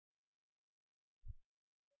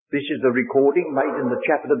This is the recording made in the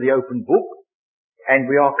chapel of the open book, and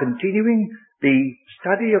we are continuing the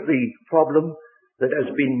study of the problem that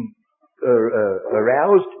has been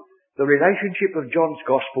aroused, the relationship of John's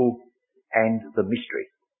Gospel and the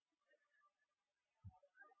mystery.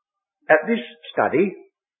 At this study,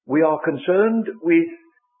 we are concerned with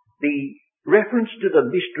the reference to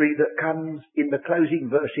the mystery that comes in the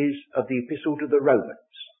closing verses of the Epistle to the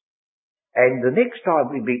Romans. And the next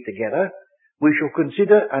time we meet together, we shall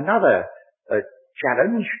consider another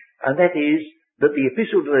challenge, and that is that the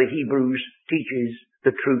Epistle to the Hebrews teaches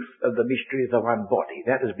the truth of the mystery of the one body.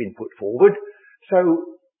 That has been put forward.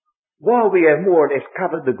 So, while we have more or less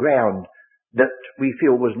covered the ground that we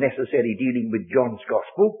feel was necessary dealing with John's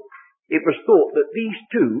Gospel, it was thought that these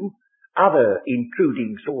two other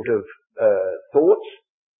intruding sort of thoughts,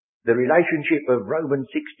 the relationship of Romans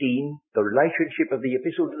 16, the relationship of the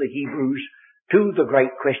Epistle to the Hebrews to the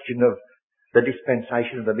great question of the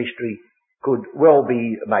dispensation of the mystery, could well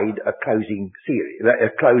be made a close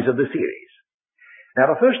of the series.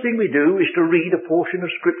 Now, the first thing we do is to read a portion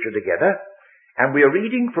of Scripture together, and we are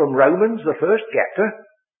reading from Romans, the first chapter,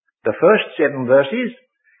 the first 7 verses,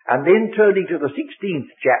 and then turning to the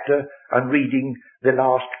 16th chapter and reading the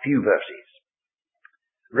last few verses.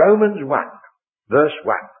 Romans 1, verse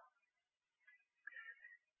 1.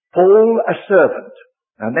 Paul, a servant,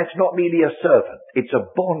 and that's not merely a servant, it's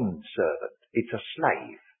a bond servant, it's a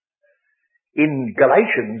slave. In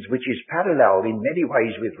Galatians, which is parallel in many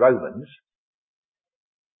ways with Romans,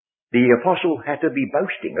 the apostle had to be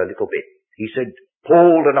boasting a little bit. He said,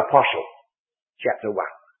 Paul, an apostle, chapter 1.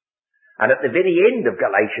 And at the very end of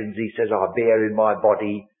Galatians, he says, I bear in my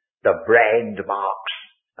body the brand marks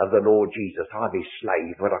of the Lord Jesus. I'm his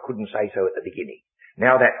slave, but I couldn't say so at the beginning.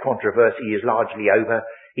 Now that controversy is largely over,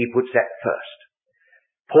 he puts that first.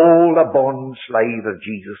 Paul, a bond slave of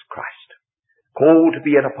Jesus Christ, called to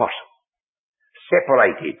be an apostle,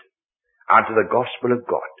 separated unto the gospel of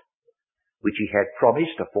God, which he had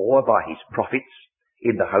promised afore by his prophets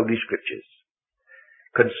in the Holy Scriptures,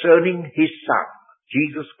 concerning his Son,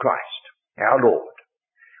 Jesus Christ, our Lord,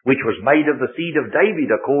 which was made of the seed of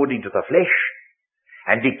David according to the flesh,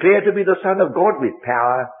 and declared to be the Son of God with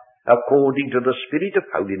power, according to the Spirit of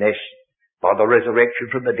holiness, by the resurrection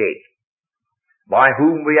from the dead, by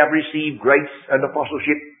whom we have received grace and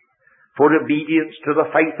apostleship for obedience to the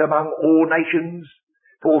faith among all nations,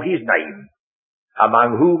 for his name,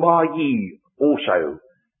 among whom are ye also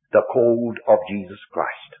the called of Jesus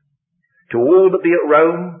Christ. To all that be at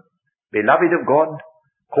Rome, beloved of God,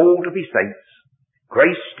 called to be saints,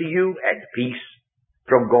 grace to you and peace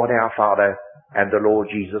from God our Father and the Lord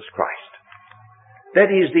Jesus Christ.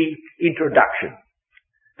 That is the introduction,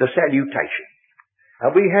 the salutation.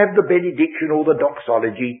 And we have the benediction or the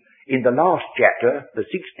doxology in the last chapter, the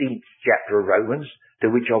 16th chapter of Romans, to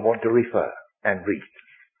which I want to refer and read.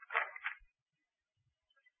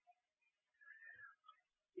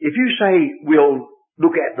 If you say we'll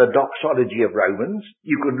look at the doxology of Romans,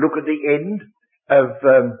 you can look at the end of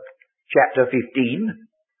chapter 15,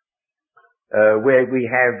 where we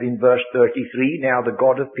have in verse 33, now the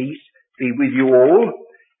God of peace be with you all.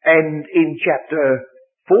 And in chapter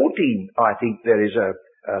 14, I think there is a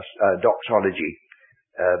doxology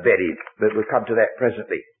buried, but we'll come to that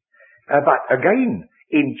presently. But again,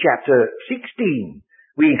 in chapter 16,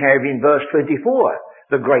 we have in verse 24,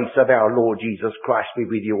 the grace of our Lord Jesus Christ be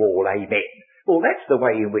with you all, amen. Well, that's the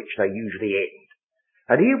way in which they usually end.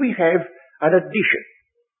 And here we have an addition.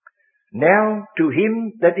 Now to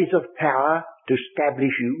him that is of power to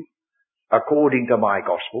establish you according to my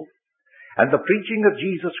gospel, and the preaching of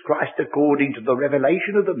Jesus Christ according to the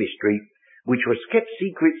revelation of the mystery, which was kept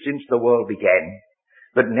secret since the world began,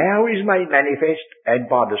 but now is made manifest,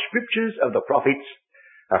 and by the scriptures of the prophets,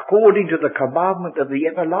 according to the commandment of the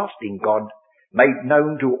everlasting God, made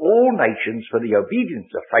known to all nations for the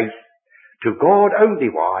obedience of faith, to God only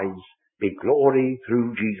wise, be glory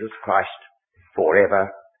through Jesus Christ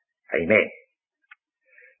forever. Amen.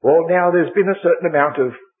 Well, now there's been a certain amount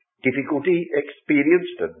of difficulty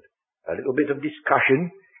experienced and a little bit of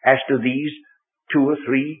discussion as to these 2 or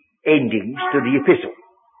 3 endings to the epistle.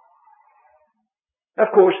 Of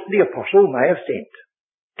course, the apostle may have sent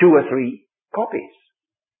 2 or 3 copies.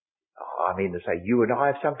 I mean to say, you and I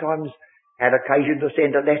have sometimes had occasion to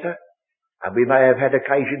send a letter, and we may have had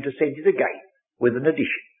occasion to send it again with an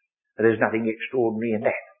addition. And there's nothing extraordinary in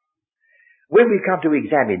that. When we come to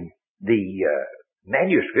examine the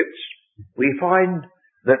manuscripts, we find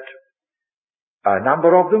that a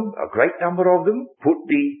number of them, a great number of them, put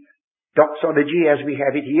the doxology as we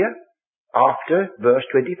have it here after verse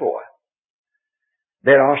 24.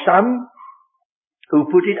 There are some who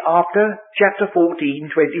put it after chapter 14:23.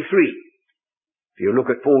 If you look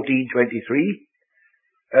at 14:23,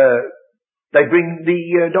 they bring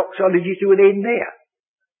the doxology to an end there.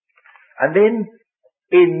 And then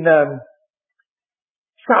in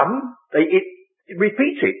some, it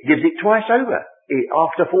repeats it, gives it twice over,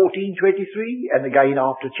 after 14:23 and again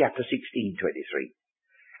after chapter 16:23.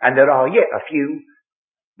 And there are yet a few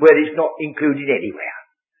where it's not included anywhere.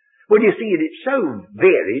 Well, you see, it's so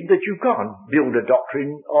varied that you can't build a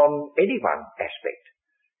doctrine on any one aspect.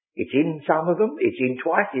 It's in some of them, it's in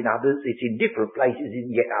twice in others, it's in different places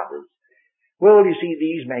in yet others. Well, you see,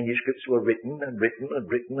 these manuscripts were written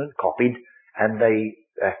and copied, and they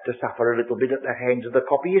have to suffer a little bit at the hands of the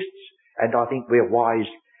copyists, and I think we're wise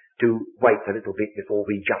to wait a little bit before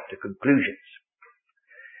we jump to conclusions.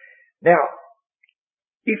 Now,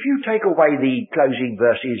 if you take away the closing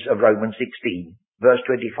verses of Romans 16, verse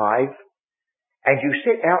 25, and you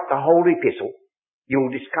set out the whole epistle,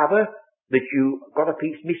 you'll discover that you've got a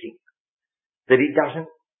piece missing, that it doesn't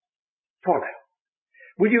follow.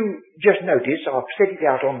 Will you just notice, I've set it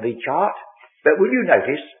out on the chart, but will you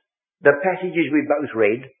notice the passages we both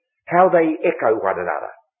read, how they echo one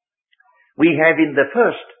another? We have in the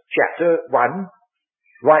first chapter 1,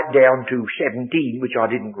 right down to 17, which I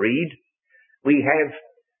didn't read, we have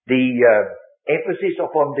the emphasis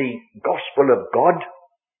upon the gospel of God,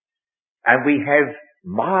 and we have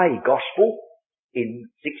my gospel in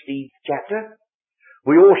 16th chapter.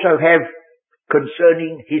 We also have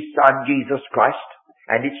concerning his son Jesus Christ,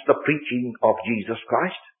 and it's the preaching of Jesus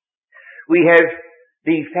Christ. We have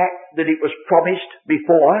the fact that it was promised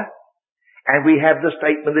before, and we have the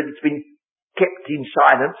statement that it's been kept in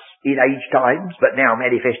silence in age times, but now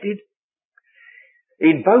manifested.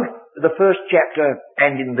 In both the first chapter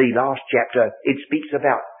and in the last chapter, it speaks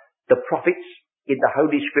about the prophets in the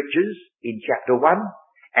Holy Scriptures in chapter 1,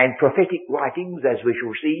 and prophetic writings, as we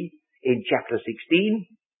shall see, in chapter 16.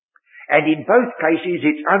 And in both cases,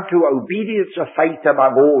 it's unto obedience of faith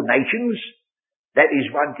among all nations. That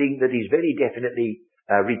is one thing that is very definitely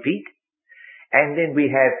repeat. And then we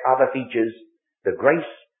have other features, the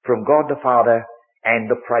grace from God the Father and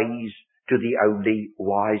the praise to the only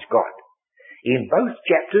wise God. In both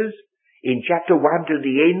chapters, in chapter 1 to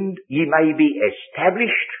the end, ye may be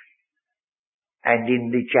established, and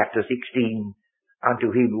in the chapter 16,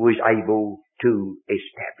 unto him who is able to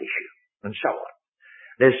establish you, and so on.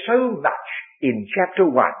 There's so much in chapter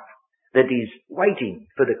 1 that is waiting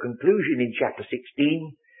for the conclusion in chapter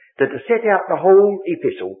 16, that to set out the whole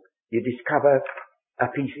epistle, you discover a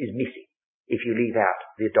piece is missing if you leave out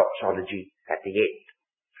the doxology at the end.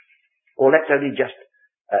 Well, that's only just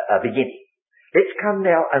a beginning. Let's come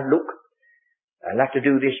now and look. I'll have to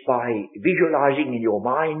do this by visualizing in your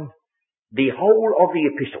mind the whole of the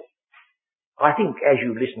epistle. I think as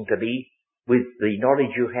you listen to me, with the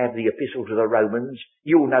knowledge you have the epistle to the Romans,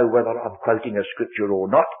 you'll know whether I'm quoting a scripture or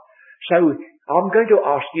not. So I'm going to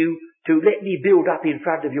ask you to let me build up in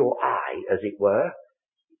front of your eye, as it were,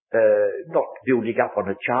 not building up on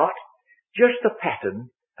a chart, just the pattern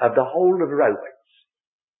of the whole of Romans.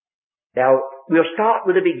 Now, we'll start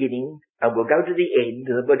with the beginning, and we'll go to the end,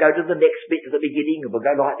 and then we'll go to the next bit of the beginning, and we'll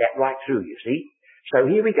go like that right through, you see. So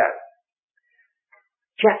here we go.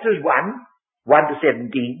 Chapters 1 to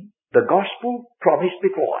 17, the gospel promised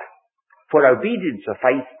before, for obedience of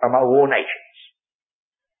faith among all nations.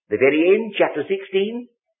 The very end, chapter 16,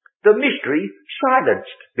 the mystery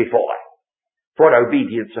silenced before, for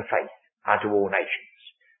obedience of faith unto all nations.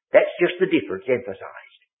 That's just the difference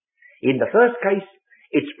emphasized. In the first case,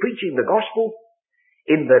 it's preaching the gospel.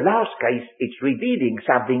 In the last case, it's revealing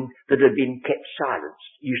something that had been kept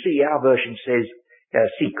silenced. You see, our version says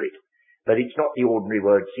secret, but it's not the ordinary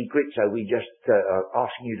word secret, so we just are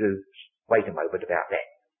asking you to wait a moment about that.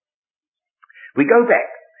 We go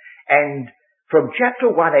back, and from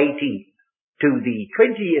chapter 118 to the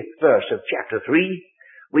 20th verse of chapter 3,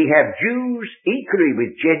 we have Jews equally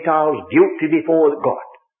with Gentiles guilty before God.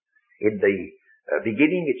 In the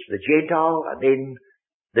beginning, it's the Gentile, and then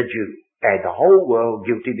the Jew, and the whole world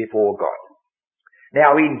guilty before God.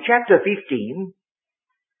 Now in chapter 15,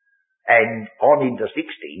 and on into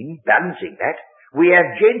 16, balancing that, we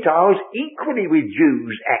have Gentiles equally with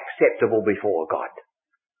Jews acceptable before God.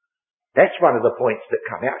 That's one of the points that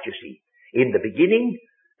come out, you see. In the beginning,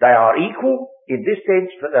 they are equal in this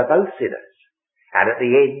sense that they're both sinners. And at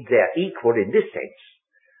the end, they're equal in this sense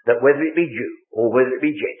that whether it be Jew or whether it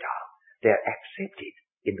be Gentile, they're accepted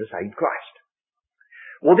in the same Christ.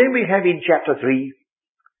 Well, then we have in chapter 3,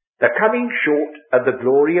 the coming short of the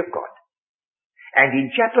glory of God. And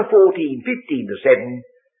in chapter 14, 15 to 7,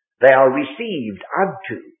 they are received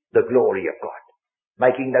unto the glory of God,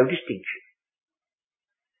 making no distinction.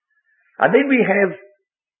 And then we have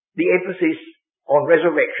the emphasis on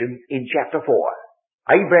resurrection in chapter 4.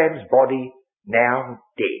 Abraham's body now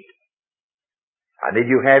dead. And then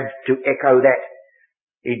you have to echo that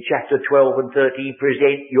in chapter 12 and 13,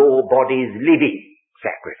 present your bodies living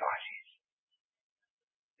sacrifices.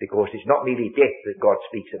 Because it's not merely death that God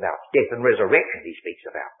speaks about. Death and resurrection he speaks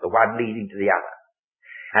about, the one leading to the other.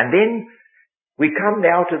 And then we come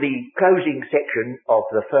now to the closing section of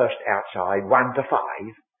the first outside, 1 to 5.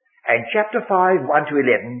 And chapter 5, 1 to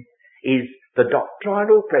 11, is the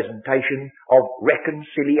doctrinal presentation of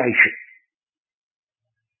reconciliation.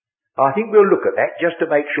 I think we'll look at that just to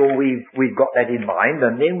make sure we've got that in mind,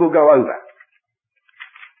 and then we'll go over.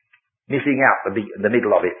 Missing out the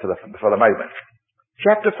middle of it for the moment.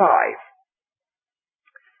 Chapter 5.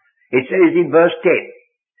 It says in verse 10,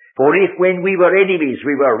 for if when we were enemies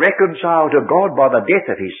we were reconciled to God by the death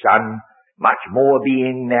of his Son, much more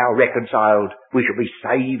being now reconciled, we shall be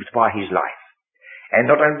saved by his life. And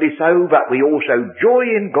not only so, but we also joy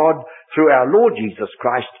in God through our Lord Jesus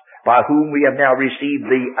Christ, by whom we have now received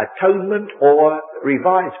the atonement, or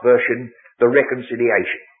revised version, the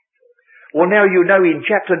reconciliation. Well, now you know in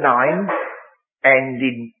chapter 9 and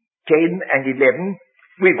in 10 and 11,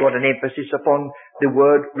 we've got an emphasis upon the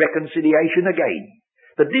word reconciliation again.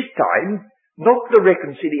 But this time, not the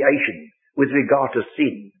reconciliation with regard to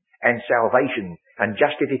sin and salvation and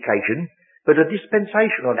justification, but a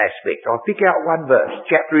dispensational aspect. I'll pick out one verse,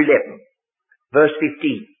 chapter 11, verse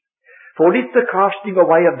 15. For if the casting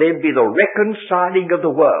away of them be the reconciling of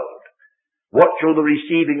the world, what shall the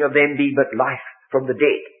receiving of them be but life from the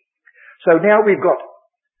dead? So now we've got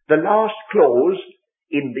the last clause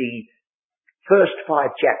in the first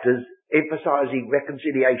 5 chapters emphasizing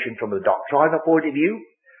reconciliation from the doctrinal point of view,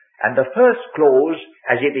 and the first clause,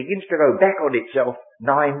 as it begins to go back on itself,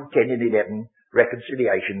 9, 10 and 11,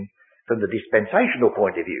 reconciliation from the dispensational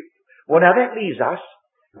point of view. Well, now that leaves us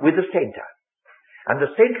with the centre. And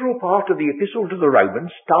the central part of the Epistle to the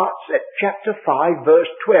Romans starts at chapter 5,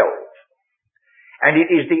 verse 12. And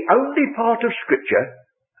it is the only part of Scripture,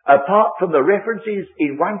 apart from the references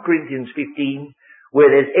in 1 Corinthians 15,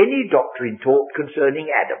 where there's any doctrine taught concerning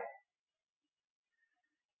Adam.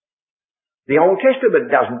 The Old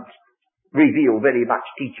Testament doesn't reveal very much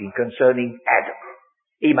teaching concerning Adam.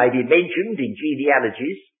 He may be mentioned in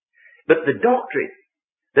genealogies, but the doctrine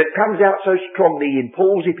that comes out so strongly in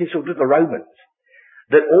Paul's Epistle to the Romans,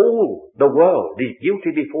 that all the world is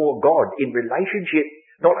guilty before God in relationship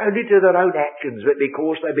not only to their own actions, but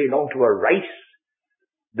because they belong to a race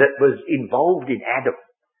that was involved in Adam,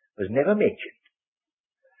 was never mentioned.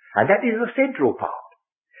 And that is the central part.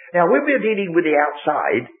 Now, when we're dealing with the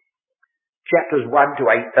outside, chapters 1 to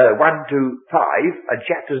 5 and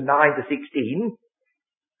chapters 9 to 16,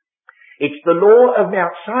 it's the law of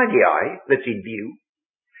Mount Sinai that's in view,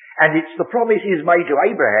 and it's the promises made to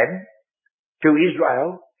Abraham, to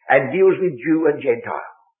Israel, and deals with Jew and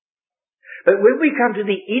Gentile. But when we come to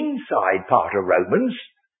the inside part of Romans,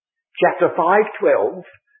 chapter 5:12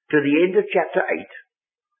 to the end of chapter 8,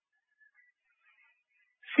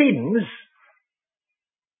 sins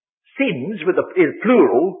with a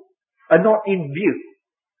plural are not in view.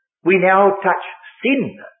 We now touch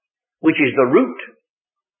sin, which is the root.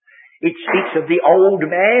 It speaks of the old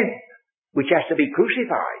man, which has to be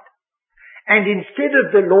crucified. And instead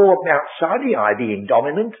of the law of Mount Sinai being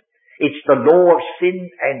dominant, it's the law of sin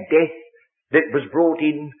and death that was brought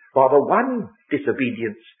in by the one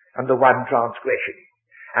disobedience and the one transgression.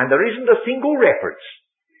 And there isn't a single reference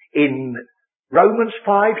in Romans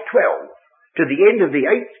 5:12 to the end of the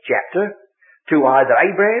 8th chapter to either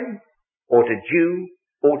Abraham or to Jew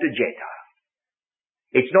or to Gentile.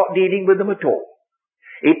 It's not dealing with them at all.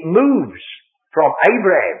 It moves from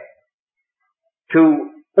Abraham to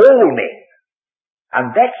all men.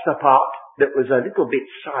 And that's the part that was a little bit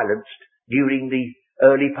silenced during the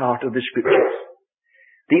early part of the Scriptures.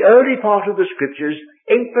 The early part of the Scriptures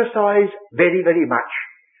emphasize very, very much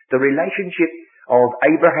the relationship of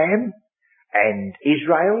Abraham and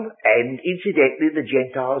Israel and incidentally the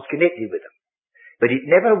Gentiles connected with them. But it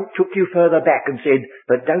never took you further back and said,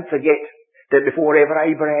 but don't forget that before ever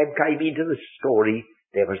Abraham came into the story,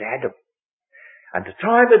 there was Adam. And the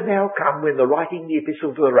time had now come when they're writing the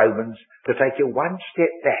Epistle to the Romans to take you one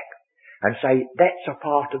step back and say that's a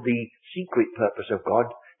part of the secret purpose of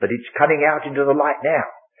God, but it's coming out into the light now.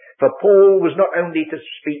 For Paul was not only to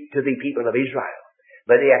speak to the people of Israel,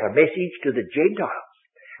 but he had a message to the Gentiles.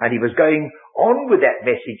 And he was going on with that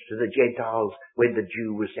message to the Gentiles when the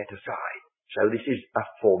Jew was set aside. So this is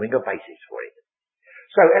forming a basis for it.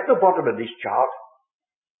 So at the bottom of this chart,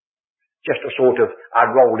 just a sort of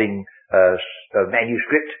unrolling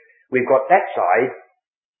manuscript, we've got that side,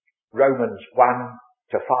 Romans 1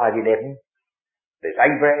 to 5:11. There's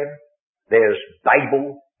Abraham, there's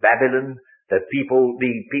Babylon, the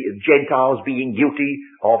Gentiles being guilty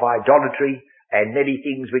of idolatry, and many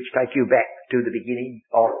things which take you back to the beginning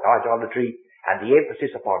of idolatry, and the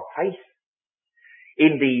emphasis upon faith.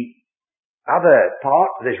 In the other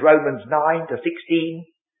part, there's Romans 9 to 16,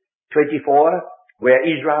 24, where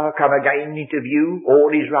Israel come again into view,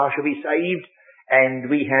 all Israel shall be saved, and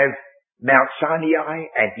we have Mount Sinai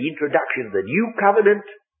and the introduction of the new covenant,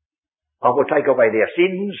 I will take away their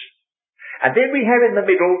sins. And then we have in the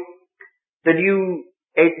middle the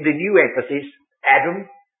new emphasis, Adam,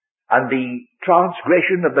 and the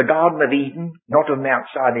transgression of the Garden of Eden, not of Mount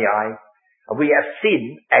Sinai. And we have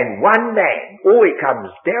sin and one man. Oh, it comes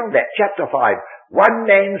down that chapter 5. One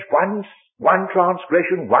man's one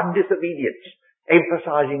transgression, one disobedience,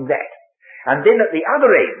 emphasizing that. And then at the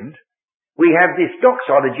other end, we have this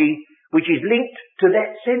doxology, which is linked to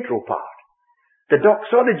that central part. The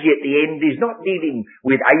doxology at the end is not dealing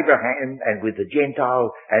with Abraham and with the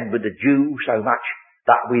Gentile and with the Jew so much,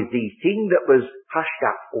 but with the thing that was hushed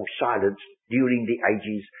up or silenced during the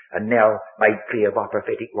ages and now made clear by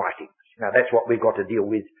prophetic writings. Now that's what we've got to deal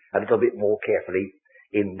with a little bit more carefully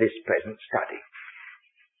in this present study.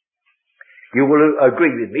 You will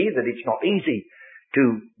agree with me that it's not easy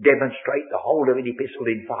to demonstrate the whole of an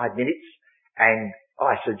epistle in 5 minutes, and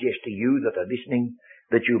I suggest to you that are listening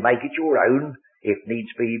that you make it your own, if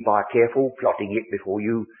needs be, by careful plotting it before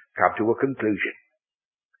you come to a conclusion.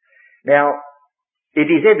 Now, it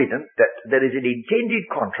is evident that there is an intended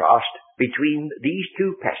contrast between these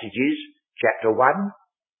two passages, chapter 1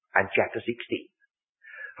 and chapter 16.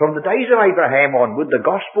 From the days of Abraham onward, the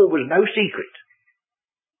gospel was no secret.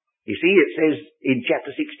 You see, it says in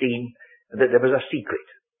chapter 16 that there was a secret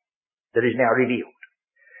that is now revealed.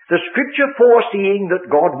 The scripture foreseeing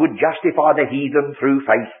that God would justify the heathen through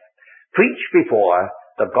faith, preached before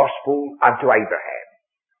the gospel unto Abraham.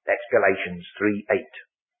 That's Galatians 3:8.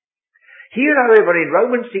 Here, however, in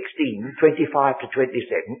Romans 16:25 to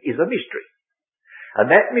 27 is a mystery.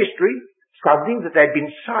 And that mystery, something that had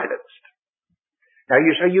been silenced. Now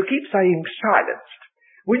you say, you keep saying silenced.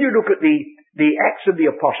 Will you look at the Acts of the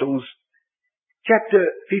Apostles,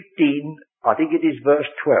 chapter 15, I think it is verse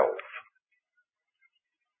 12.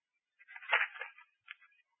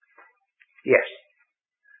 Yes.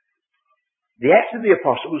 The Acts of the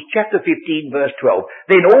Apostles, chapter 15, verse 12.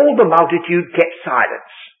 Then all the multitude kept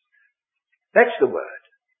silence. That's the word.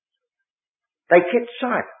 They kept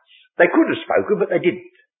silence. They could have spoken, but they didn't.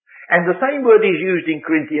 And the same word is used in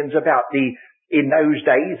Corinthians about in those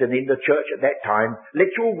days and in the church at that time, let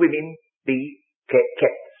your women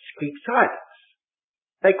keep silence.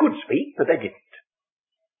 They could speak, but they didn't.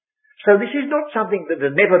 So this is not something that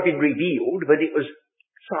had never been revealed, but it was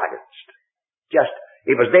silenced.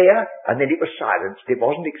 It was there, and then it was silenced. It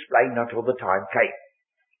wasn't explained until the time came.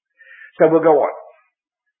 So we'll go on.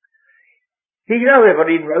 Here, however,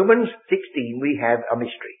 in Romans 16 we have a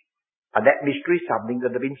mystery. And that mystery is something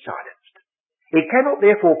that had been silenced. It cannot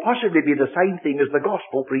therefore possibly be the same thing as the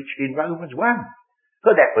gospel preached in Romans 1.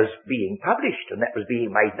 For that was being published, and that was being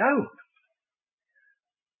made known.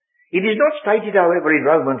 It is not stated, however, in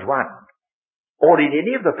Romans 1, or in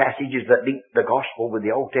any of the passages that link the gospel with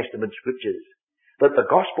the Old Testament scriptures, that the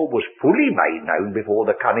gospel was fully made known before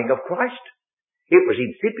the coming of Christ. It was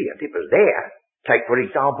incipient, it was there. Take, for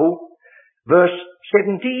example, verse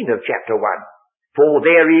 17 of chapter 1. For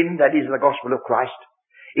therein, that is the gospel of Christ,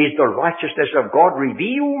 is the righteousness of God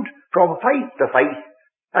revealed from faith to faith,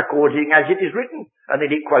 according as it is written. And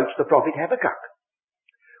then it quotes the prophet Habakkuk.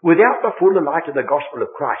 Without the fuller light of the gospel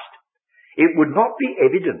of Christ, it would not be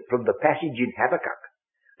evident from the passage in Habakkuk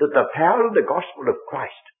that the power of the gospel of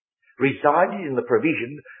Christ resided in the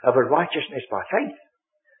provision of a righteousness by faith.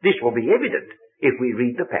 This will be evident if we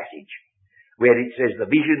read the passage, where it says, the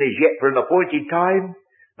vision is yet for an appointed time,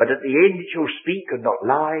 but at the end it shall speak and not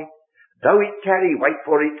lie. Though it tarry, wait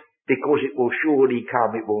for it, because it will surely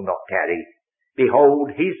come, it will not tarry.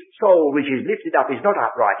 Behold, his soul which is lifted up is not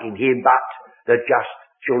upright in him, but the just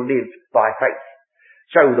shall live by faith.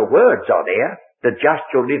 So the words are there, the just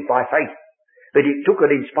shall live by faith. But it took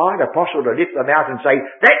an inspired apostle to lift them out and say,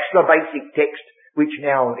 that's the basic text which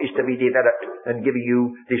now is to be developed and giving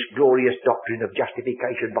you this glorious doctrine of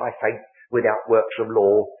justification by faith without works of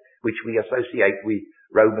law, which we associate with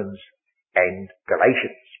Romans and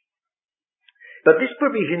Galatians. But this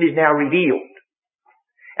provision is now revealed,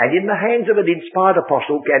 and in the hands of an inspired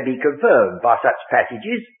apostle can be confirmed by such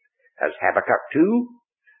passages as Habakkuk 2,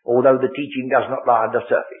 although the teaching does not lie on the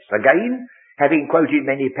surface. Again, having quoted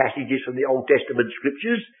many passages from the Old Testament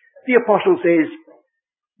scriptures, the apostle says,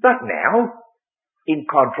 but now, in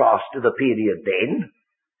contrast to the period then.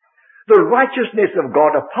 The righteousness of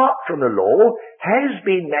God apart from the law has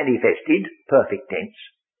been manifested, perfect tense,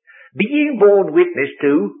 being borne witness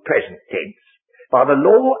to, present tense, by the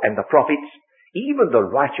law and the prophets, even the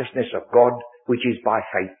righteousness of God, which is by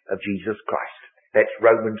faith of Jesus Christ. That's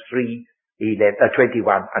Romans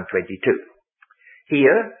 3:21 and 22.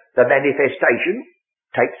 Here, the manifestation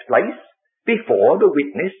takes place before the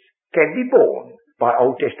witness can be borne by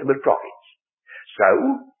Old Testament prophets.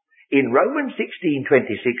 So, in Romans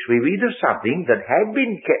 16:26 we read of something that had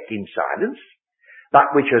been kept in silence,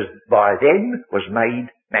 but which as by then was made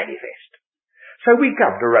manifest. So we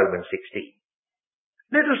come to Romans 16.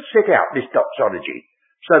 Let us set out this doxology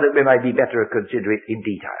so that we may be better to consider it in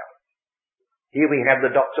detail. Here we have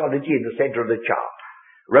the doxology in the centre of the chart.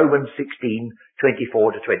 Romans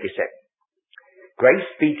 16:24 to 27. Grace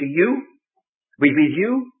be to you, be with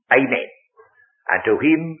you, amen, and to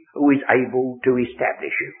him who is able to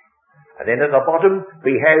establish you. And then at the bottom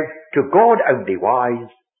we have, to God only wise,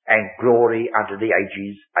 and glory unto the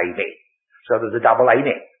ages, amen. So there's a double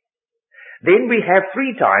amen. Then we have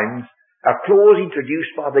 3 times a clause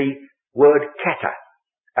introduced by the word kata,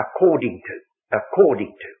 according to,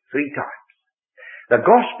 3 times. The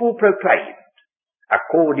gospel proclaimed,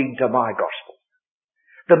 according to my gospel.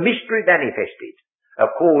 The mystery manifested,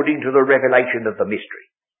 according to the revelation of the mystery.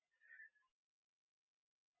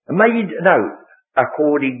 Made known,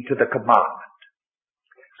 according to the commandment.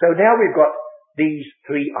 So now we've got these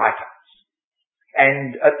 3 items.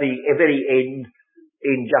 And at the very end,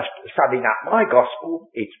 in just summing up my gospel,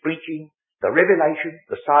 it's preaching, the revelation,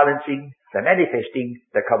 the silencing, the manifesting,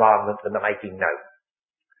 the commandment, and the making known.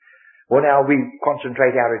 Well, now we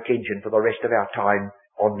concentrate our attention for the rest of our time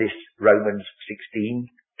on this Romans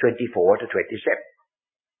 16:24 to 27.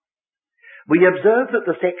 We observe that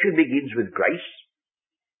the section begins with grace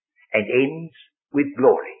and ends with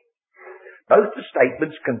glory. Both the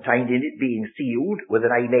statements contained in it being sealed with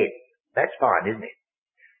an amen. That's fine, isn't it?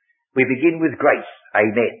 We begin with grace,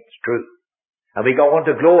 amen, it's true. And we go on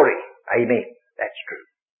to glory, amen, that's true.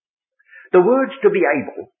 The words to be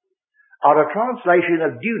able are a translation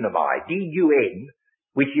of dunamai, D-U-N,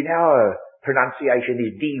 which in our pronunciation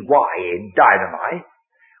is D-Y-N, dynamai,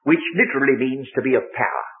 which literally means to be of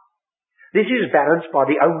power. This is balanced by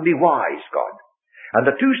the only wise God. And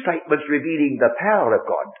the 2 statements revealing the power of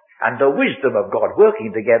God and the wisdom of God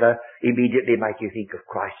working together immediately make you think of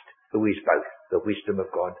Christ, who is both the wisdom of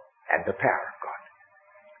God and the power of God.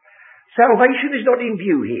 Salvation is not in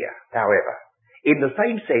view here, however, in the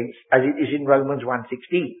same sense as it is in Romans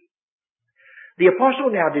 1:16. The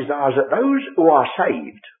apostle now desires that those who are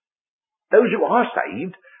saved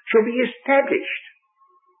shall be established.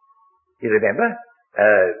 You remember?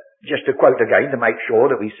 Just to quote again to make sure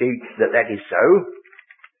that we see that that is so.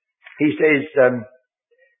 He says,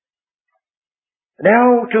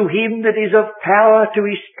 now to him that is of power to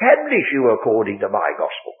establish you according to my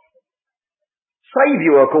gospel. Save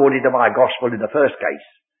you according to my gospel in the first case.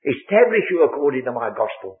 Establish you according to my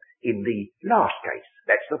gospel in the last case.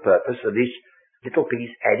 That's the purpose of this little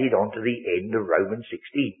piece added on to the end of Romans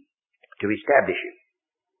 16. To establish you.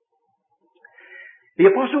 The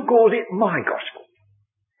apostle calls it my gospel.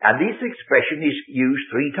 And this expression is used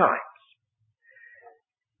 3 times.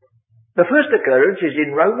 The first occurrence is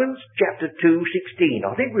in Romans chapter 2:16.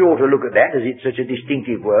 I think we ought to look at that as it's such a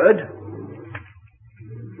distinctive word.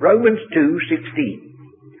 Romans 2:16.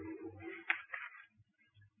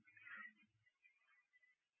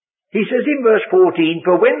 He says in verse 14,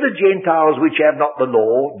 for when the Gentiles which have not the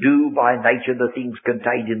law do by nature the things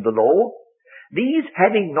contained in the law, these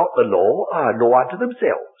having not the law are a law unto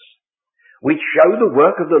themselves, which show the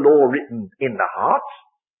work of the law written in the hearts,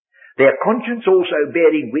 their conscience also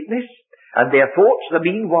bearing witness, and their thoughts the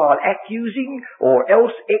meanwhile accusing or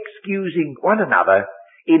else excusing one another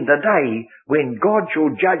in the day when God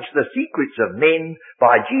shall judge the secrets of men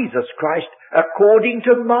by Jesus Christ according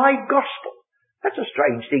to my gospel. That's a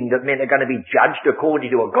strange thing that men are going to be judged according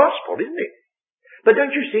to a gospel, isn't it? But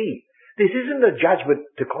don't you see, this isn't a judgment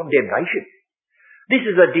to condemnation. This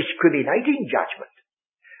is a discriminating judgment.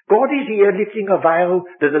 God is here lifting a veil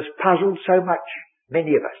that has puzzled so much,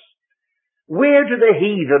 many of us. Where do the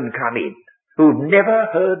heathen come in who've never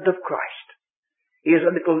heard of Christ? Here's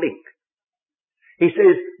a little link. He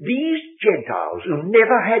says, these Gentiles who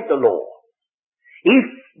never had the law, if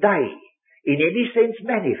they, in any sense,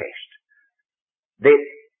 manifest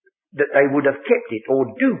that they would have kept it or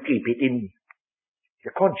do keep it in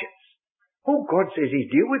the conscience, oh, God says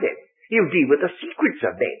he'll deal with them. He'll deal with the secrets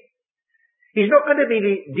of men. He's not going to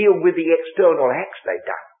deal with the external acts they've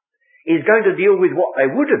done. He's going to deal with what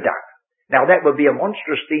they would have done. Now that would be a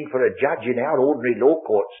monstrous thing for a judge in our ordinary law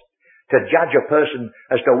courts to judge a person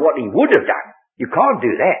as to what he would have done. You can't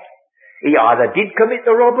do that. He either did commit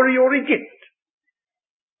the robbery or he didn't.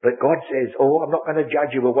 But God says, oh, I'm not going to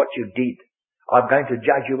judge you with what you did. I'm going to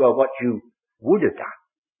judge you with what you would have done.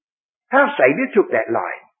 Our Saviour took that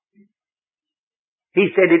line. He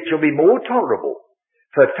said it shall be more tolerable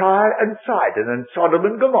for Tyre and Sidon and Sodom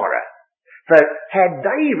and Gomorrah, for had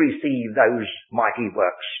they received those mighty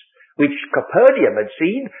works which Capernaum had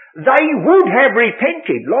seen, they would have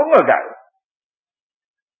repented long ago.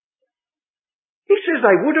 He says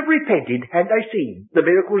they would have repented had they seen the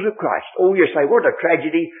miracles of Christ. Oh, you say, what a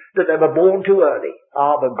tragedy that they were born too early.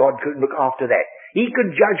 Ah, but God couldn't look after that. He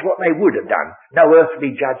could judge what they would have done. No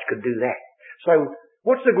earthly judge could do that. So,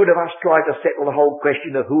 what's the good of us trying to settle the whole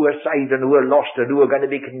question of who are saved and who are lost and who are going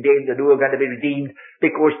to be condemned and who are going to be redeemed?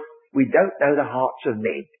 Because we don't know the hearts of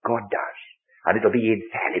men. God does. And it'll be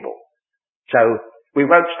infallible. So, we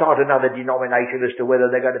won't start another denomination as to whether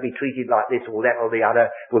they're going to be treated like this or that or the other.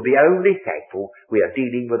 We'll be only thankful we are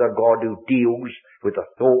dealing with a God who deals with the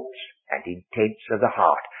thoughts and intents of the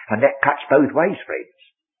heart. And that cuts both ways, friends.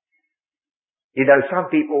 You know, some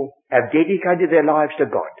people have dedicated their lives to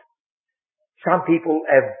God. Some people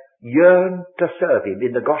have yearned to serve Him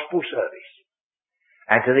in the gospel service.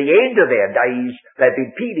 And to the end of their days, they've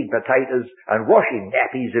been peeling potatoes and washing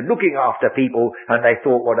nappies and looking after people, and they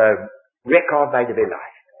thought, what a wreck I've made of their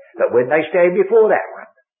life. But when they stand before that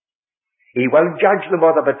one, He won't judge them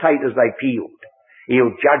by the potatoes they peeled.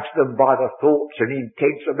 He'll judge them by the thoughts and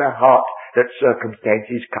intents of their heart that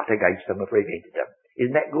circumstances cut against them and prevented them.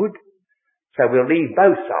 Isn't that good? So we'll leave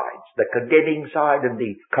both sides, the condemning side and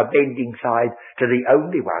the commending side, to the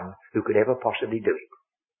only one who could ever possibly do it.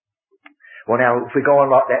 Well now, if we go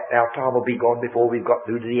on like that, our time will be gone before we've got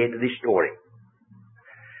through to the end of this story.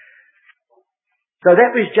 So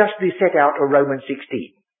that was just the set out of Romans 16.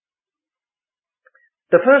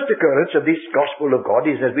 The first occurrence of this gospel of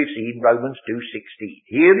God is, as we've seen, Romans 2:16.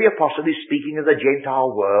 Here the apostle is speaking of the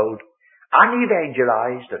Gentile world,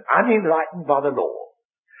 unevangelized and unenlightened by the law.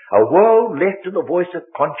 A world left to the voice of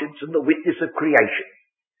conscience and the witness of creation.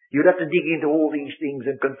 You'd have to dig into all these things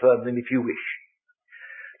and confirm them if you wish.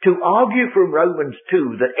 To argue from Romans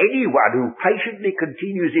 2 that anyone who patiently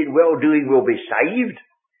continues in well-doing will be saved,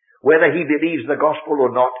 whether he believes the gospel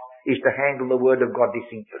or not, is to handle the word of God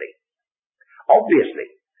deceitfully. Obviously,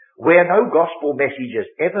 where no gospel message has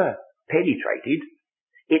ever penetrated,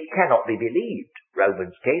 it cannot be believed.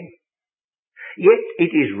 Romans 10. Yet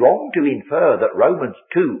it is wrong to infer that Romans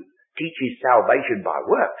 2 teaches salvation by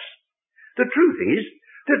works. The truth is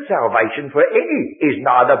that salvation for any is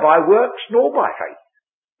neither by works nor by faith,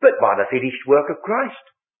 but by the finished work of Christ.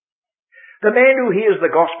 The man who hears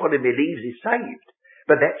the gospel and believes is saved,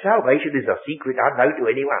 but that salvation is a secret unknown to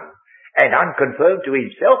anyone, and unconfirmed to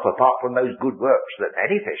himself apart from those good works that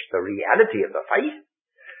manifest the reality of the faith.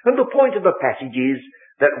 And the point of the passage is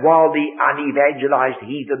that while the unevangelized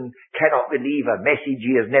heathen cannot believe a message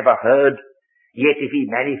he has never heard, yet if he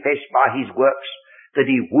manifests by his works that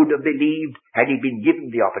he would have believed had he been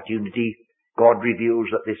given the opportunity, God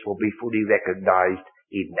reveals that this will be fully recognized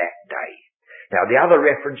in that day. Now the other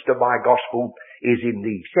reference to my gospel is in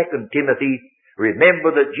the 2 Timothy.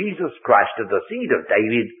 Remember that Jesus Christ of the seed of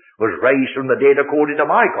David was raised from the dead according to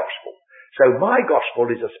my gospel. So my gospel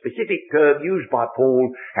is a specific term used by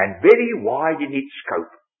Paul and very wide in its scope.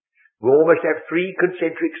 We almost have three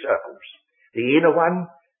concentric circles. The inner one,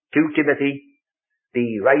 2 Timothy,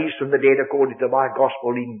 the raised from the dead according to my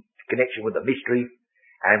gospel in connection with the mystery,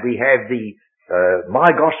 and we have the my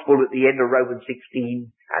gospel at the end of Romans 16,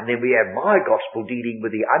 and then we have my gospel dealing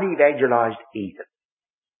with the unevangelized heathen.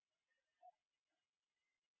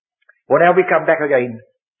 Well, now we come back again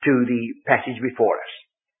to the passage before us.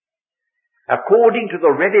 According to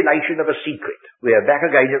the revelation of a secret. We are back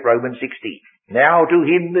again at Romans 16. Now to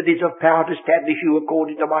him that is of power to establish you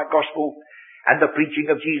according to my gospel and the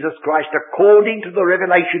preaching of Jesus Christ according to the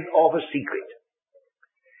revelation of a secret.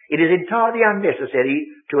 It is entirely unnecessary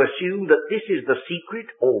to assume that this is the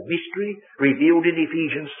secret or mystery revealed in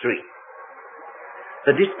Ephesians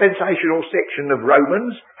 3. The dispensational section of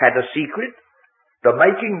Romans had a secret, the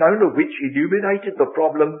making known of which illuminated the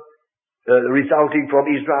problem resulting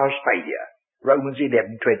from Israel's failure. Romans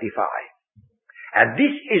 11:25. And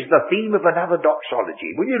this is the theme of another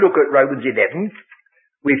doxology. When you look at Romans 11,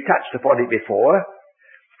 we've touched upon it before.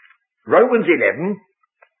 Romans 11,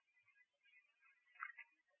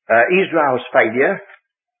 Israel's failure,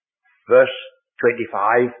 verse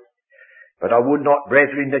 25. But I would not,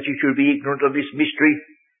 brethren, that you should be ignorant of this mystery,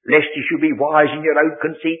 lest ye should be wise in your own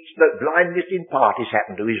conceits, that blindness in part is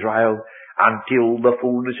happened to Israel, until the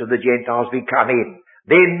fullness of the Gentiles be come in.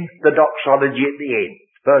 Then the doxology at the end.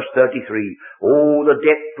 Verse 33, oh, the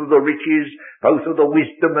depth of the riches, both of the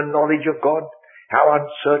wisdom and knowledge of God. How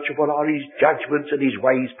unsearchable are his judgments and his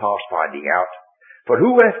ways past finding out. For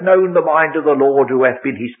who hath known the mind of the Lord, who hath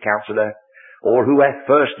been his counsellor? Or who hath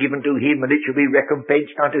first given to him, and it shall be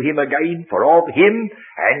recompensed unto him again? For of him,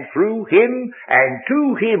 and through him, and to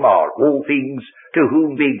him are all things, to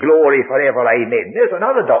whom be glory forever. Amen. There's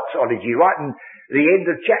another doxology right in the end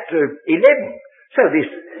of chapter 11. So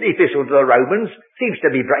this epistle to the Romans seems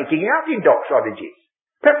to be breaking out in doxologies.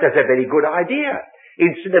 Perhaps that's a very good idea.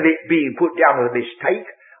 Instead of it being put down as a mistake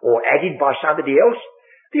or added by somebody else,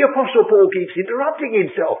 the Apostle Paul keeps interrupting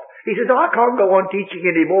himself. He says, I can't go on teaching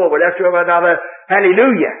anymore. We'll have to have another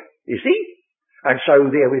hallelujah. You see? And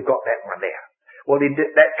so there we've got that one there. Well, in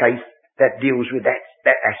that case, that deals with that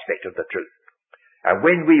aspect of the truth. And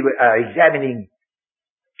when we were examining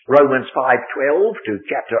Romans 5:12 to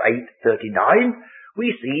chapter 8:39,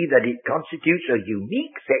 we see that it constitutes a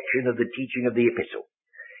unique section of the teaching of the epistle.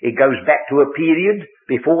 It goes back to a period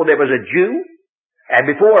before there was a Jew and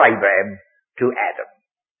before Abraham to Adam.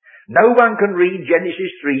 No one can read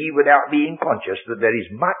Genesis 3 without being conscious that there is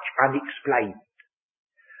much unexplained.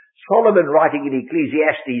 Solomon, writing in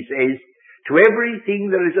Ecclesiastes, says, to everything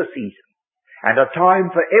there is a season, and a time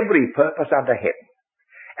for every purpose under heaven.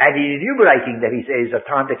 And in enumerating them, he says, a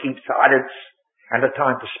time to keep silence and a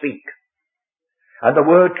time to speak. And the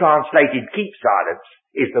word translated keep silence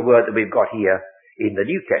is the word that we've got here in the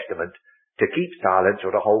New Testament, to keep silence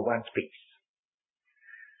or to hold one's peace.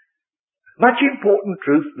 Much important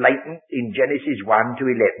truth latent in Genesis 1 to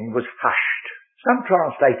 11 was hushed. Some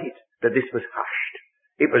translate it that this was hushed.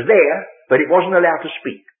 It was there, but it wasn't allowed to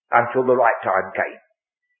speak until the right time came.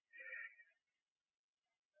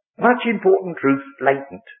 Much important truth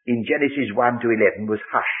latent in Genesis 1 to 11 was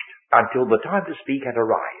hushed until the time to speak had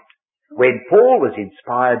arrived, when Paul was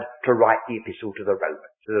inspired to write the epistle to the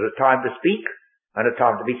Romans. So there's a time to speak and a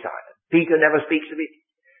time to be silent. Peter never speaks of it.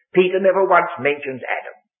 Peter never once mentions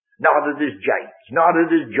Adam. Neither does James. Neither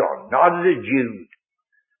does John. Neither does Jude.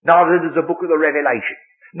 Neither does the book of the Revelation.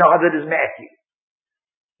 Neither does Matthew.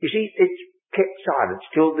 You see, it's kept silence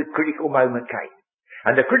till the critical moment came.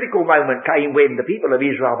 And the critical moment came when the people of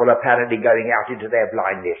Israel were apparently going out into their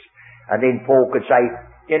blindness. And then Paul could say,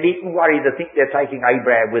 you needn't worry to think they're taking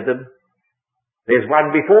Abraham with them. There's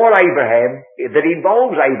one before Abraham that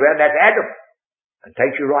involves Abraham, that's Adam. And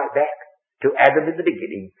takes you right back to Adam in the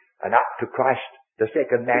beginning and up to Christ, the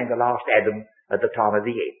second man, the last Adam, at the time of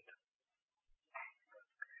the end.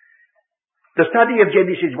 The study of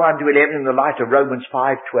Genesis 1 to 11 in the light of Romans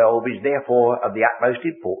 5:12 is therefore of the utmost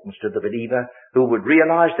importance to the believer who would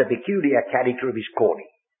realize the peculiar character of his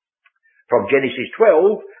calling. From Genesis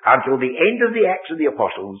 12 until the end of the Acts of the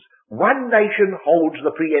Apostles, one nation holds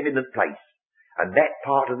the preeminent place, and that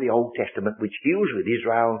part of the Old Testament which deals with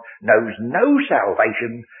Israel knows no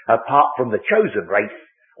salvation apart from the chosen race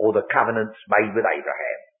or the covenants made with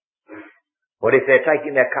Abraham. But if they're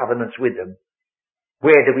taking their covenants with them,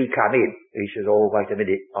 where do we come in? He says, oh, wait a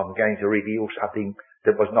minute, I'm going to reveal something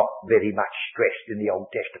that was not very much stressed in the Old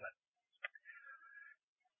Testament.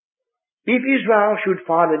 If Israel should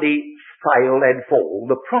finally fail and fall,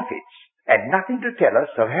 the prophets had nothing to tell us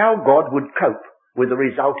of how God would cope with the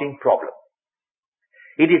resulting problem.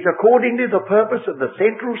 It is accordingly the purpose of the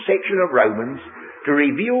central section of Romans to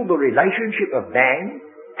reveal the relationship of man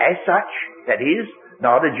as such, that is,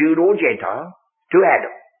 neither Jew nor Gentile, to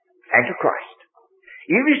Adam and to Christ,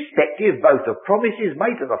 irrespective both of promises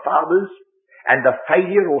made to the fathers and the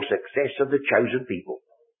failure or success of the chosen people.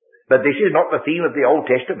 But this is not the theme of the Old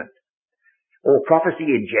Testament, or prophecy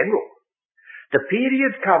in general. The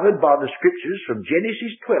period covered by the scriptures from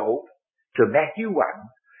Genesis 12 to Matthew 1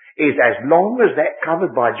 is as long as that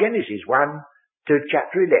covered by Genesis 1 to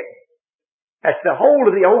chapter 11. That's the whole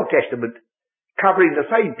of the Old Testament, covering the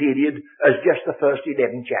same period as just the first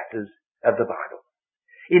 11 chapters of the Bible.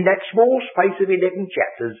 In that small space of 11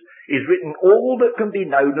 chapters is written all that can be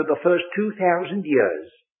known of the first 2,000 years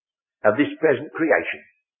of this present creation.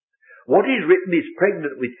 What is written is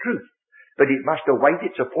pregnant with truth, but it must await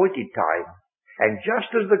its appointed time. And just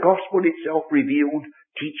as the gospel itself revealed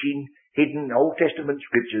teaching hidden Old Testament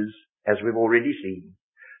scriptures, as we've already seen,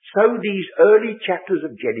 so these early chapters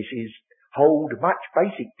of Genesis hold much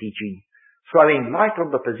basic teaching, throwing light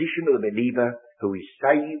on the position of the believer who is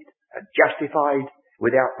saved and justified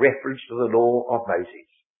without reference to the law of Moses.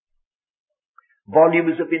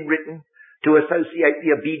 Volumes have been written to associate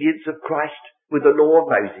the obedience of Christ with the law of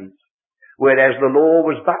Moses, whereas the law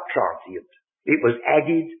was but transient It was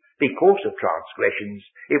added because of transgressions.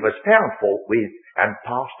 It was found fault with and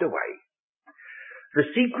passed away. The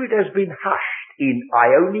secret has been hushed in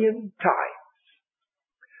Ionian times.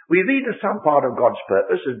 We read of some part of God's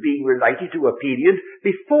purpose as being related to a period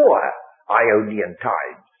before Ionian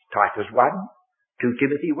times. Titus 1, 2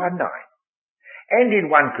 Timothy 1:9. And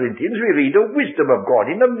in 1 Corinthians we read of wisdom of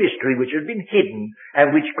God in a mystery which has been hidden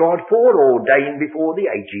and which God foreordained before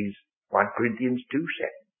the ages. 1 Corinthians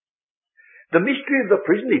 2:7. The mystery of the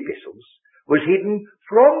prison epistles was hidden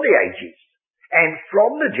from the ages and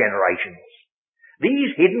from the generations.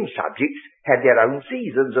 These hidden subjects had their own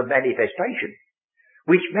seasons of manifestation,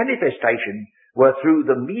 which manifestation were through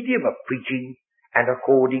the medium of preaching and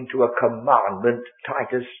according to a commandment,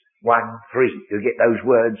 Titus 1:3. You get those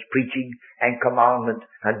words, preaching and commandment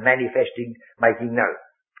and manifesting, making known.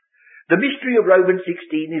 The mystery of Romans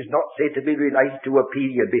 16 is not said to be related to a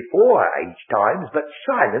period before age times, but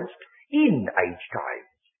silenced in age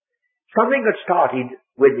times. Something that started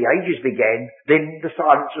when the ages began, then the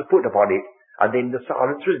silence was put upon it, and then the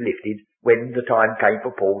silence was lifted when the time came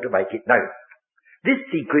for Paul to make it known. This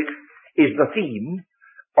secret is the theme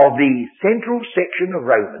of the central section of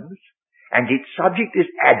Romans, and its subject is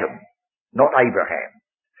Adam, not Abraham.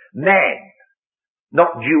 Man,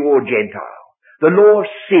 not Jew or Gentile. The law of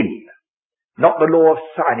sin, not the law of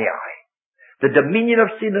Sinai. The dominion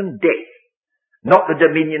of sin and death, not the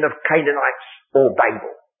dominion of Canaanites or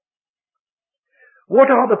Babel. What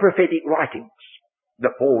are the prophetic writings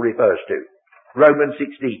that Paul refers to? Romans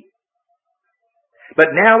 16.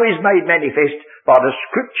 But now is made manifest by the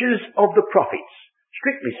scriptures of the prophets,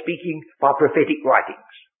 strictly speaking by prophetic writings.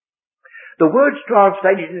 The words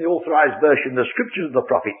translated in the authorized version, the scriptures of the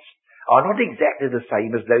prophets, are not exactly the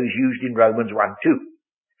same as those used in Romans 1:2.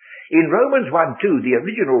 In Romans 1:2, the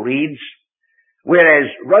original reads, whereas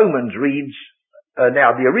Romans reads,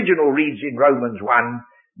 the original reads in Romans 1,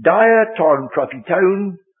 dia ton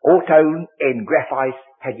propheton, auton en graphis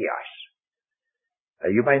hagios.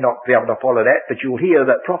 You may not be able to follow that, but you'll hear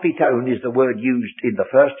that propheton is the word used in the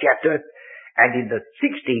first chapter, and in the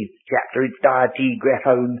 16th chapter it's diati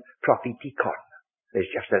graphon prophetikon. There's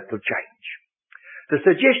just a little change. The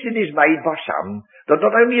suggestion is made by some that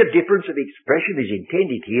not only a difference of expression is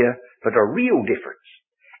intended here, but a real difference,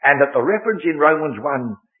 and that the reference in Romans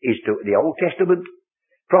 1 is to the Old Testament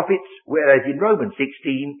prophets, whereas in Romans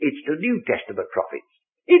 16 it's to New Testament prophets.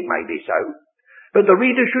 It may be so, but the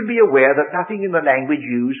reader should be aware that nothing in the language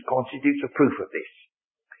used constitutes a proof of this.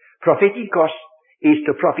 Prophetikos is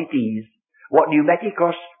to prophetes what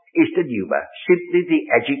pneumatikos is to pneuma, simply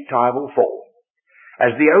the adjectival form.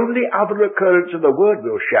 As the only other occurrence of the word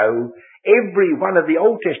will show, every one of the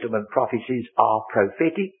Old Testament prophecies are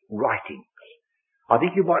prophetic writings. I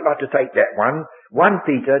think you might like to take that one. 1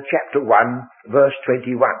 Peter chapter 1 verse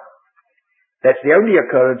 21. That's the only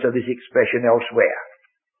occurrence of this expression elsewhere.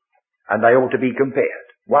 And they ought to be compared.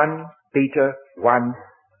 1 Peter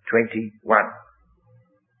 1:21.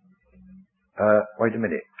 Wait a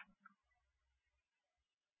minute.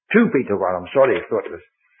 2 Peter 1, I'm sorry, I thought it was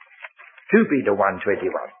 2 Peter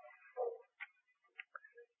 1:21.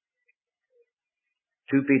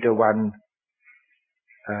 2 Peter 1,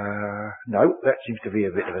 no, that seems to be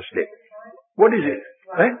a bit of a slip. What is it?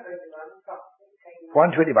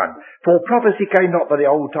 1:21. For prophecy came not by the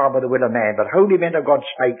old time of the will of man, but holy men of God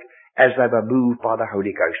spake as they were moved by the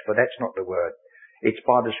Holy Ghost. But that's not the word. It's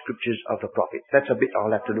by the scriptures of the prophets. That's a bit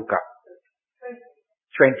I'll have to look up.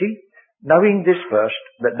 20. Knowing this first,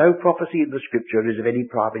 that no prophecy in the scripture is of any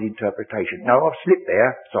private interpretation. Now, I've slipped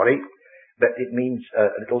there, sorry, but it means a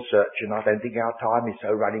little search, and I don't think our time is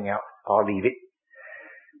so running out. I'll leave it.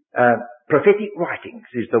 Prophetic writings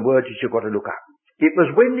is the word that you've got to look up. It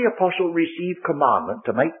was when the apostle received commandment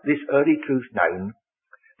to make this early truth known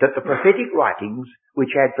that the prophetic writings,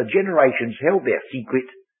 which had for generations held their secret,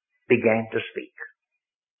 began to speak.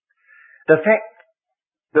 The fact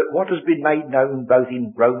that what has been made known both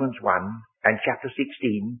in Romans 1 and chapter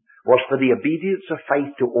 16 was for the obedience of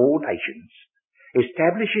faith to all nations,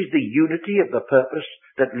 establishes the unity of the purpose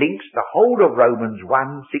that links the whole of Romans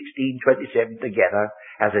 1:16-27 together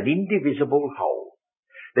as an indivisible whole.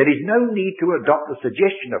 There is no need to adopt the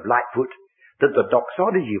suggestion of Lightfoot that the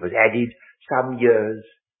doxology was added some years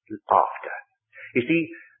after. You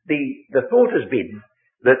see, the thought has been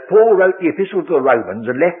that Paul wrote the epistle to the Romans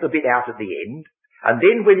and left the bit out at the end, and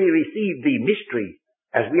then when he received the mystery,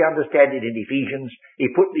 as we understand it in Ephesians,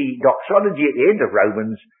 he put the doxology at the end of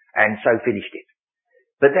Romans and so finished it.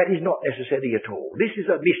 But that is not necessary at all. This is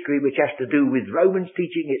a mystery which has to do with Romans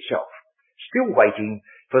teaching itself, still waiting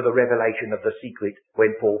for the revelation of the secret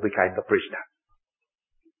when Paul became the prisoner.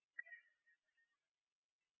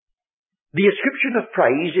 The ascription of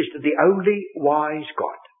praise is to the only wise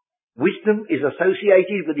God. Wisdom is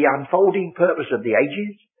associated with the unfolding purpose of the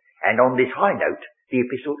ages, and on this high note, the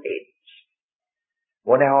epistle ends.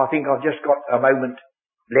 Well, now I think I've just got a moment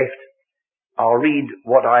left. I'll read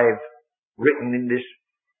what I've written in this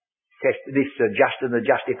Just and the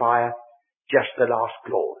Justifier, just the last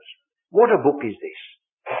clause. What a book is this?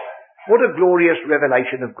 What a glorious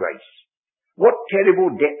revelation of grace. What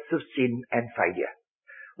terrible depths of sin and failure.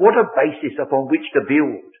 What a basis upon which to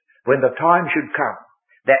build when the time should come,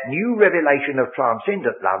 that new revelation of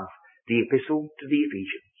transcendent love, the epistle to the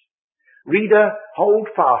Ephesians. Reader, hold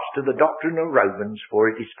fast to the doctrine of Romans, for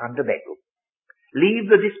it is fundamental. Leave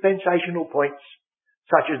the dispensational points,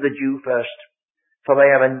 such as the Jew first, for they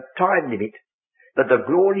have a time limit, but the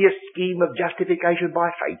glorious scheme of justification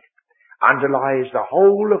by faith underlies the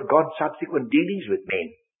whole of God's subsequent dealings with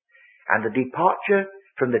men, and the departure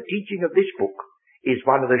from the teaching of this book is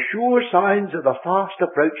one of the sure signs of the fast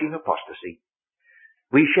approaching apostasy.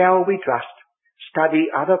 We shall, we trust, study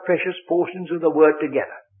other precious portions of the Word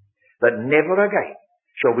together, but never again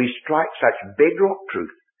shall we strike such bedrock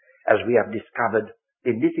truth as we have discovered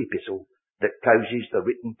in this epistle that closes the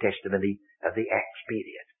written testimony of the Acts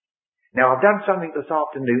period. Now, I've done something this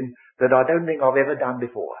afternoon that I don't think I've ever done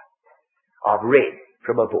before. I've read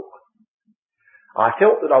from a book. I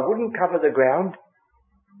felt that I wouldn't cover the ground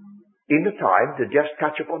in the time to just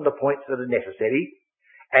touch upon the points that are necessary,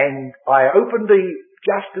 and I opened the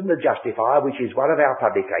Just and the Justifier, which is one of our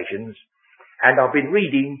publications, and I've been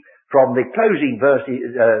reading from the closing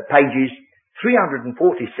pages 347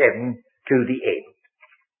 to the end.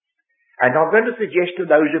 And I'm going to suggest to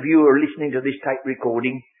those of you who are listening to this tape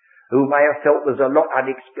recording, who may have felt there's a lot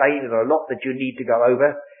unexplained and a lot that you need to go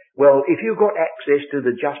over, well, if you've got access to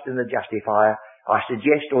the Just and the Justifier, I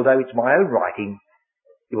suggest, although it's my own writing,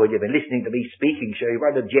 well, you've been listening to me speaking, so you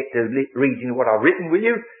won't object to reading what I've written, will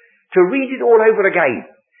you? To read it all over again.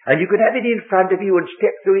 And you can have it in front of you and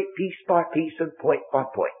step through it piece by piece and point by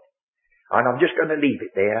point. And I'm just going to leave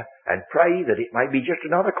it there and pray that it may be just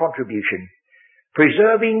another contribution,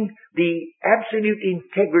 preserving the absolute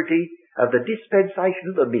integrity of the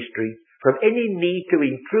dispensation of the mystery from any need to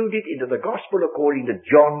include it into the gospel according to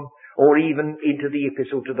John or even into the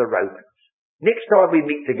epistle to the Romans. Next time we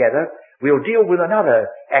meet together, we'll deal with another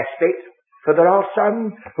aspect, for there are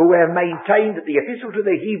some who have maintained that the epistle to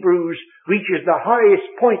the Hebrews reaches the highest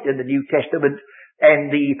point in the New Testament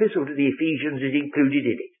and the epistle to the Ephesians is included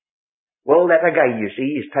in it. Well, that again, you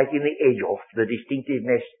see, is taking the edge off the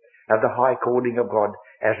distinctiveness of the high calling of God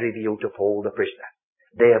as revealed to Paul the prisoner.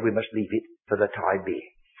 There we must leave it for the time being.